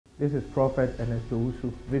This is Prophet Ernest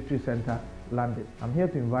Owusu, Victory Center, London. I'm here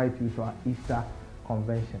to invite you to our Easter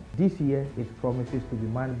convention. This year, it promises to be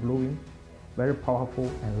mind-blowing, very powerful,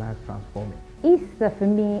 and life-transforming. Easter for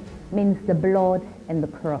me means the blood and the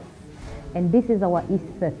cross. And this is our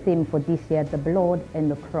Easter theme for this year, the blood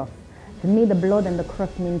and the cross. To me, the blood and the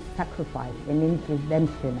cross means sacrifice, it means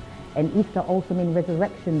redemption. And Easter also means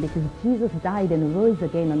resurrection because Jesus died and rose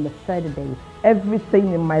again on the third day.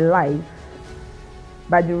 Everything in my life,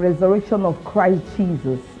 by the resurrection of Christ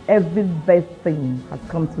Jesus, every bad thing has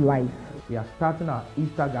come to life. We are starting our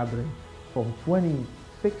Easter gathering from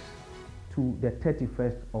 26th to the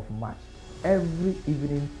 31st of March. Every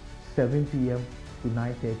evening, 7 p.m. to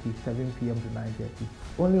 9:30, 7 p.m. to 9:30.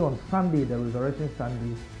 Only on Sunday, the Resurrection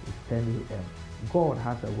Sunday, is 10 a.m. God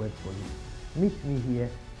has a word for you. Meet me here,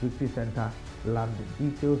 Victory Center, London.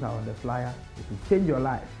 Details are on the flyer. It will change your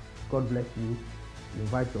life. God bless you.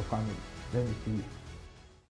 Invite your family. Let me see you.